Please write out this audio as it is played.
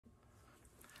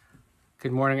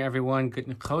Good morning, everyone. Good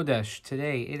Chodesh.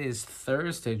 Today, it is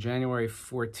Thursday, January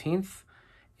 14th.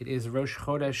 It is Rosh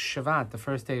Chodesh Shavat, the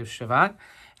first day of Shavat.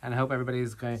 And I hope everybody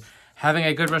is having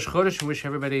a good Rosh Chodesh and wish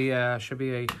everybody should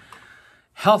be a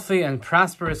healthy and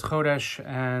prosperous Chodesh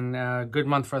and a good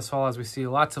month for us all as we see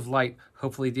lots of light,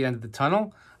 hopefully at the end of the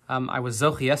tunnel. I was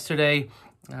Zochi yesterday.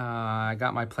 I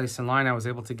got my place in line. I was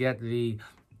able to get the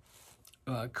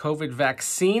COVID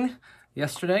vaccine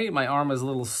yesterday. My arm was a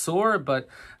little sore, but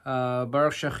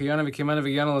Baruch Shechianu v'kimanu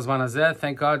v'yanu l'zman hazeh.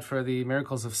 Thank God for the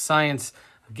miracles of science,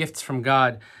 gifts from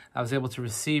God. I was able to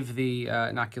receive the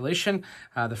inoculation,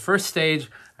 the first stage,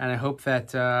 and I hope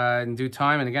that in due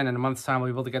time, and again in a month's time,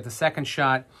 we'll be able to get the second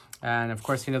shot. And of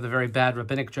course, you know the very bad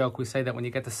rabbinic joke. We say that when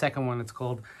you get the second one, it's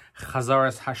called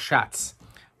Chazaras Hashatz.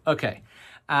 Okay,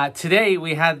 today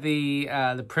we had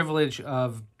the privilege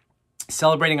of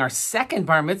celebrating our second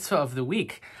bar mitzvah of the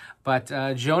week. But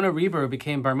Jonah Reber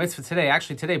became bar mitzvah today.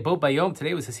 Actually, today, Bo Bayom,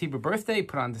 today was his Hebrew birthday. He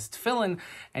put on this tefillin,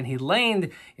 and he laned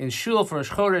in shul for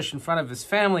Rosh Chodesh in front of his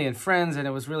family and friends, and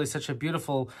it was really such a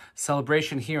beautiful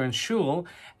celebration here in shul.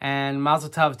 And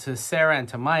Mazel Tov to Sarah and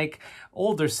to Mike,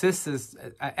 older sisters,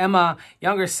 Emma,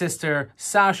 younger sister,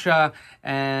 Sasha,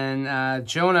 and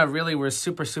Jonah. Really, we're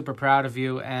super, super proud of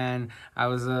you, and I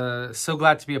was so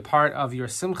glad to be a part of your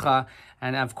simcha,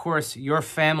 and of course, your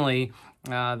family.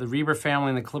 The Reber family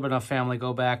and the Klibanov family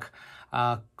go back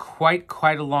quite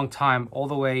a long time, all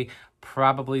the way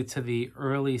probably to the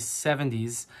early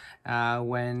 70s,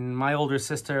 when my older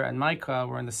sister and Mike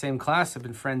were in the same class, have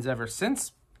been friends ever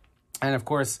since. And of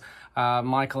course,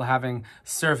 Michael having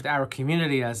served our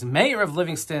community as mayor of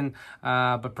Livingston,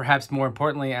 but perhaps more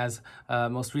importantly as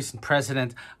most recent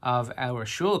president of our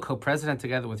shul, co-president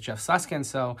together with Jeff Suskin.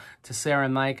 So to Sarah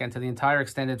and Mike and to the entire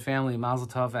extended family, Mazel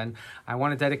Tov. And I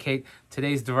want to dedicate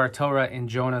today's Dvar Torah in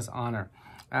Jonah's honor.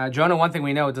 Jonah, one thing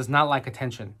we know, does not like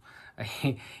attention.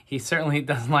 He certainly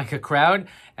doesn't like a crowd,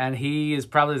 and he is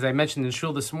probably, as I mentioned in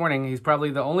shul this morning, he's probably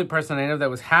the only person I know that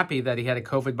was happy that he had a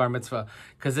COVID bar mitzvah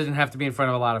because it didn't have to be in front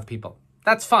of a lot of people.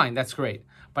 That's fine, that's great.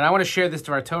 But I want to share this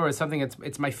Dvar Torah as something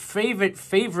it's my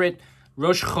favorite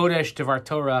Rosh Chodesh Dvar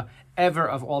Torah ever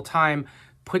of all time.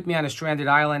 Put me on a stranded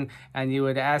island, and you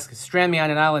would strand me on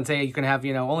an island, say you can have,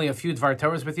 only a few Dvar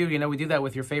Torahs with you. We do that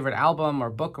with your favorite album or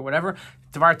book or whatever.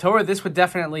 Dvar Torah, this would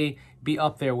definitely be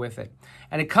up there with it.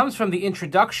 And it comes from the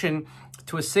introduction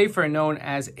to a sefer known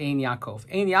as Ein Yaakov.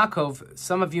 Ein Yaakov,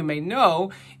 some of you may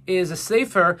know, is a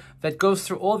sefer that goes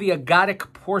through all the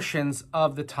Agadic portions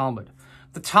of the Talmud.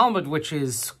 The Talmud, which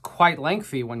is quite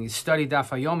lengthy, when you study Daf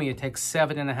Yomi, it takes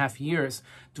 7.5 years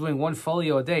doing one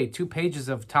folio a day, 2 pages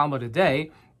of Talmud a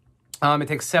day. It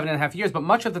takes 7.5 years, but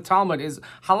much of the Talmud is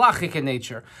halachic in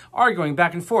nature, arguing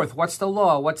back and forth. What's the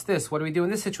law? What's this? What do we do in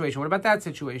this situation? What about that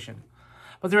situation?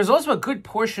 But there is also a good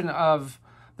portion of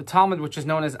the Talmud which is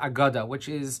known as Agada, which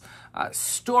is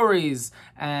stories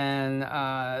and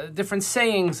different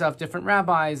sayings of different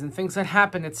rabbis and things that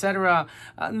happen, etc.,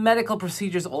 medical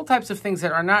procedures, all types of things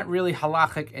that are not really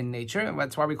halachic in nature. And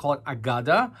that's why we call it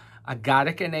Agada,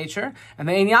 Agadic in nature. And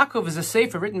the Ein Yaakov is a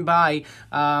sefer written by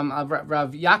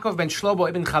Rav Yaakov ben Shlomo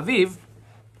ibn Chaviv,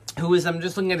 who is, I'm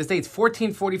just looking at his dates,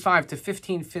 1445 to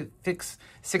 1516.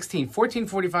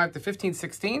 1445 to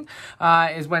 1516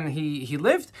 is when he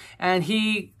lived, and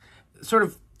he sort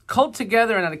of culled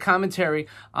together and had a commentary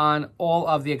on all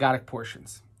of the Agadic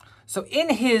portions. So in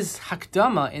his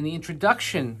Hakdama, in the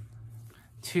introduction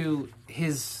to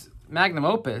his magnum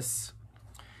opus,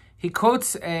 he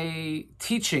quotes a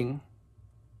teaching,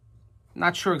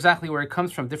 not sure exactly where it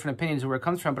comes from, different opinions of where it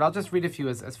comes from, but I'll just read a few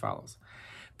as follows.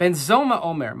 Ben Zoma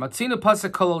Omer, Matzinu Pasuk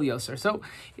Kolol Yoser. So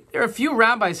there are a few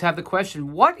rabbis who have the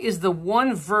question, what is the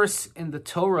one verse in the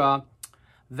Torah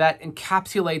that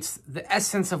encapsulates the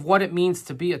essence of what it means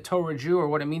to be a Torah Jew or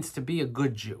what it means to be a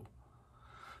good Jew?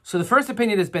 So the first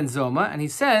opinion is Ben Zoma, and he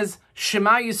says,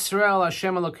 Shema Yisrael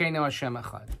Hashem Elokeinu Hashem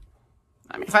Echad.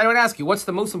 I mean, if I would ask you, what's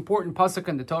the most important pasuk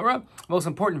in the Torah, most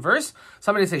important verse?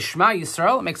 Somebody says Shema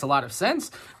Yisrael. It makes a lot of sense.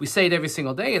 We say it every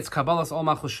single day. It's Kabbalas Ol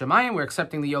Malchus Shemayim. We're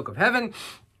accepting the yoke of heaven.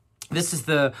 This is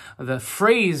the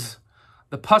phrase,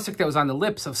 the pasuk that was on the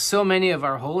lips of so many of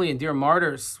our holy and dear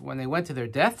martyrs when they went to their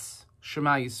deaths.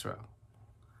 Shema Yisrael.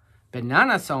 Ben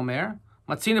Nanas Omer,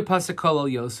 Matzinu pasuk Kolol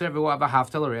Yoser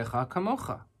v'Ahavta l'Recha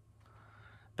Kamocha.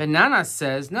 Ben Nanas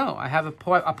says, no, I have a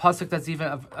pasuk that's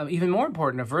even more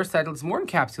important, a verse that is more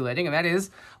encapsulating, and that is,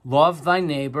 love thy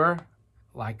neighbor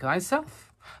like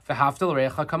thyself. V'Ahavta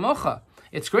l'Recha Kamocha.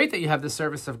 It's great that you have the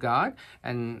service of God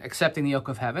and accepting the yoke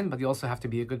of heaven, but you also have to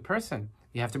be a good person.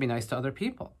 You have to be nice to other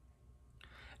people.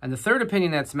 And the third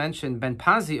opinion that's mentioned, Ben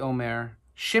Pazi Omer,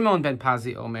 Shimon Ben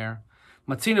Pazi Omer,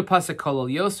 Matzinu pasuk kolol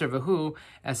yoser v'hu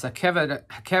es hakeves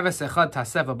echad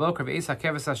taseh v'boker v'es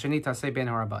hakeves hasheni taseh ben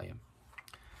harabayim.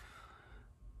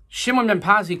 Shimon ben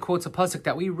Pazi quotes a pasuk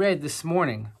that we read this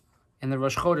morning in the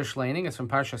Rosh Chodesh laning. It's from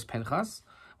Parshas Pinchas,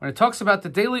 when it talks about the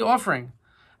daily offering.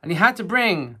 And you had to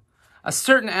bring a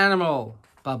certain animal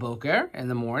baboker in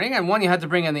the morning, and one you had to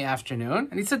bring in the afternoon.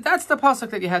 And he said that's the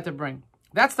pasuk that you had to bring.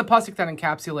 That's the pasuk that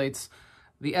encapsulates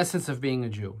the essence of being a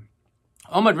Jew.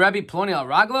 Omad Rabbi Ploni al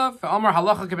Raglav, Omar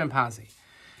Halacha ben Pazi.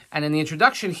 And in the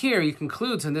introduction here, he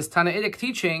concludes in this Tanaitic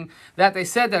teaching that they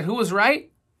said that who was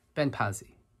right? Ben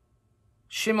Pazi.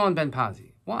 Shimon ben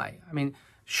Pazi. Why? I mean,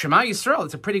 Shema Yisrael,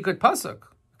 it's a pretty good pasuk,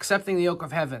 accepting the yoke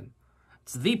of heaven.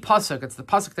 It's the pasuk. It's the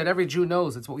pasuk that every Jew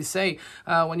knows. It's what we say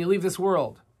when you leave this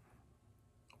world.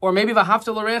 Or maybe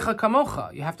V'ahavta l'recha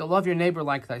kamocha. You have to love your neighbor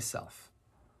like thyself.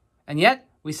 And yet,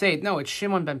 we say, no, it's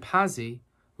Shimon ben Pazi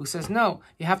who says, no,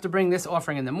 you have to bring this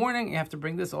offering in the morning, you have to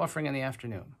bring this offering in the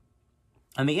afternoon.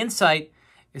 And the insight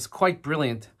is quite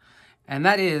brilliant. And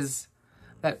that is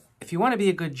that if you want to be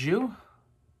a good Jew,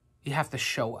 you have to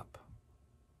show up.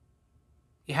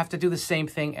 You have to do the same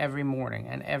thing every morning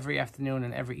and every afternoon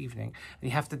and every evening. And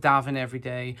you have to daven every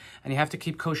day, and you have to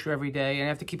keep kosher every day, and you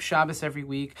have to keep Shabbos every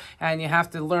week, and you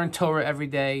have to learn Torah every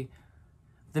day.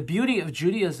 The beauty of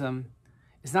Judaism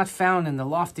is not found in the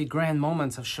lofty, grand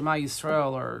moments of Shema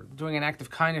Yisrael or doing an act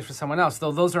of kindness for someone else,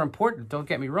 though those are important, don't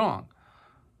get me wrong.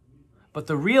 But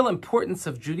the real importance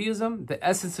of Judaism, the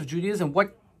essence of Judaism,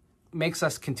 what makes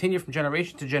us continue from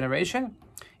generation to generation,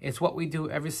 it's what we do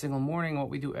every single morning, what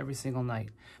we do every single night.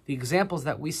 The examples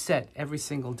that we set every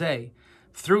single day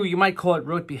through, you might call it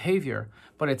rote behavior,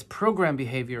 but it's program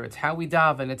behavior. It's how we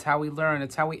daven, it's how we learn,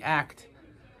 it's how we act.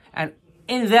 And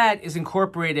in that is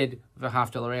incorporated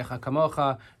V'ahavta l'recha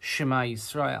kamocha, Shema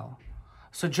Yisrael.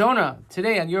 So Jonah,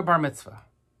 today on your bar mitzvah,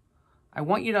 I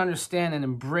want you to understand and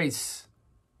embrace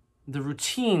the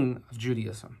routine of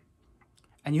Judaism.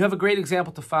 And you have a great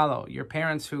example to follow. Your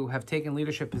parents who have taken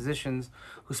leadership positions,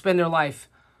 who spend their life,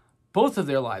 both of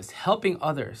their lives, helping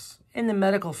others in the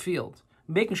medical field,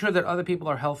 making sure that other people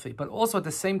are healthy, but also at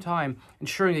the same time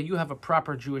ensuring that you have a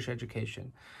proper Jewish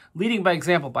education. Leading by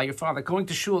example by your father, going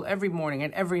to shul every morning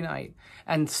and every night,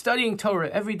 and studying Torah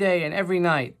every day and every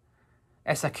night.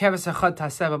 The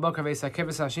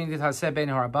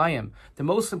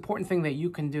most important thing that you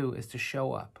can do is to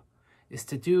show up, is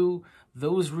to do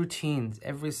those routines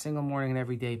every single morning and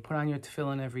every day. Put on your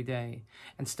tefillin every day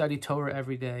and study Torah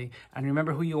every day and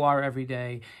remember who you are every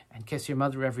day and kiss your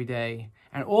mother every day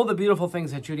and all the beautiful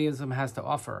things that Judaism has to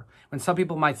offer. When some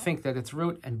people might think that it's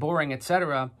rote and boring,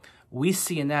 etc., we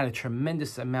see in that a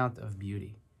tremendous amount of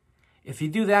beauty. If you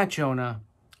do that, Jonah,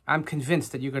 I'm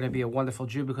convinced that you're going to be a wonderful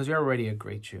Jew because you're already a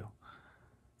great Jew.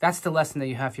 That's the lesson that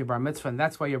you have for your bar mitzvah, and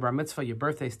that's why your bar mitzvah, your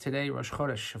birthday is today, Rosh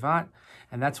Chodesh Shavat,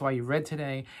 and that's why you read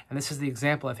today, and this is the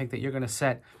example I think that you're going to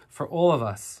set for all of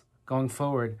us going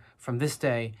forward from this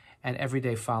day and every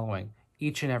day following,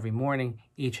 each and every morning,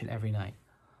 each and every night.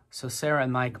 So Sarah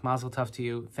and Mike, mazel tov to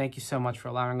you. Thank you so much for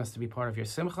allowing us to be part of your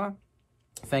simcha.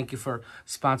 Thank you for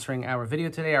sponsoring our video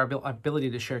today, our ability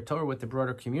to share Torah with the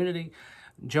broader community.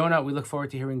 Jonah, we look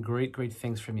forward to hearing great, great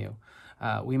things from you.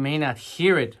 We may not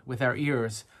hear it with our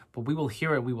ears, but we will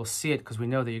hear it, we will see it, because we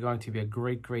know that you're going to be a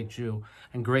great, great Jew,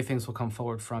 and great things will come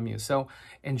forward from you. So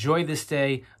enjoy this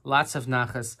day, lots of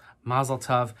nachas, mazel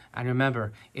tov, and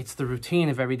remember, it's the routine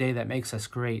of every day that makes us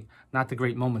great, not the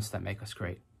great moments that make us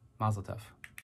great. Mazel tov.